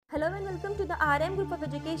Hello and welcome to the RM Group of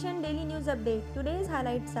Education Daily News Update. Today's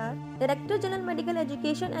highlights are: Director General Medical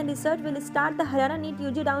Education and Research will start the Haryana NEET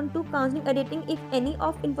UG Round 2 counselling editing if any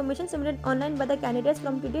of information submitted online by the candidates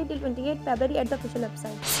from today till 28 February at the official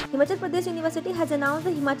website. Himachal Pradesh University has announced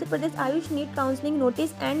the Himachal Pradesh Ayush NEET counselling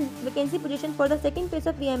notice and vacancy position for the second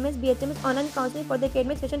phase of BMS BHMS online counselling for the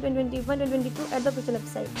academic session 2021-2022 at the official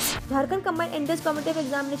website. Jharkhand Combined Entrance Competitive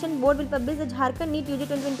Examination Board will publish the Jharkhand NEET UG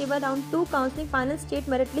 2021 Round 2 counselling final state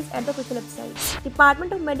merit list at the official website.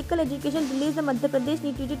 Department of Medical Education released the Madhya Pradesh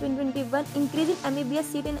NEET UG 2021 increasing MBBS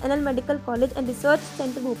seat in NL Medical College and Research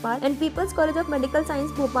Centre Bhopal and People's College of Medical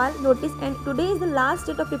Science Bhopal notice, and today is the last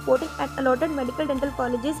date of reporting at allotted medical dental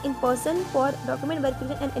colleges in person for document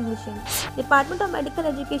verification and admission. Department of Medical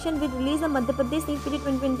Education will release the Madhya Pradesh NEET UG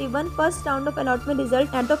 2021 first round of allotment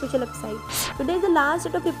result at the official website. Today is the last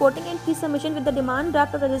date of reporting and fee submission with the demand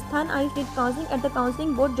draft of Rajasthan Ayush NEET counselling at the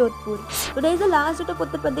Counselling Board Jodhpur. Today is the last date of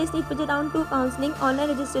Uttar Pradesh NEET PG Round 2 counselling online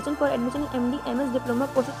registration for admission in MD MS diploma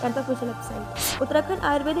courses at the official website. Uttarakhand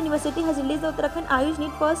Ayurveda University has released the Uttarakhand Ayush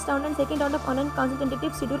NEET first round and second round of online counselling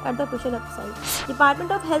tentative schedule at the official website.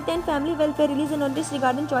 Department of Health and Family Welfare released a notice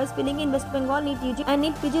regarding choice filling in West Bengal NEET UG and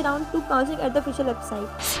NEET PG Round 2 counselling at the official website.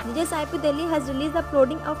 GJSIP Delhi has released the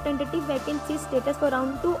uploading of tentative vacancy status for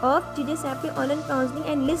Round 2 of GJSIP online counselling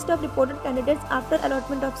and list of reported candidates after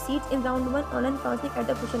allotment of seats in Round 1 online counselling at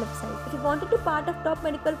the official website. If you wanted to part of top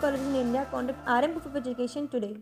medical colleges in India, contact RM Group of Education today.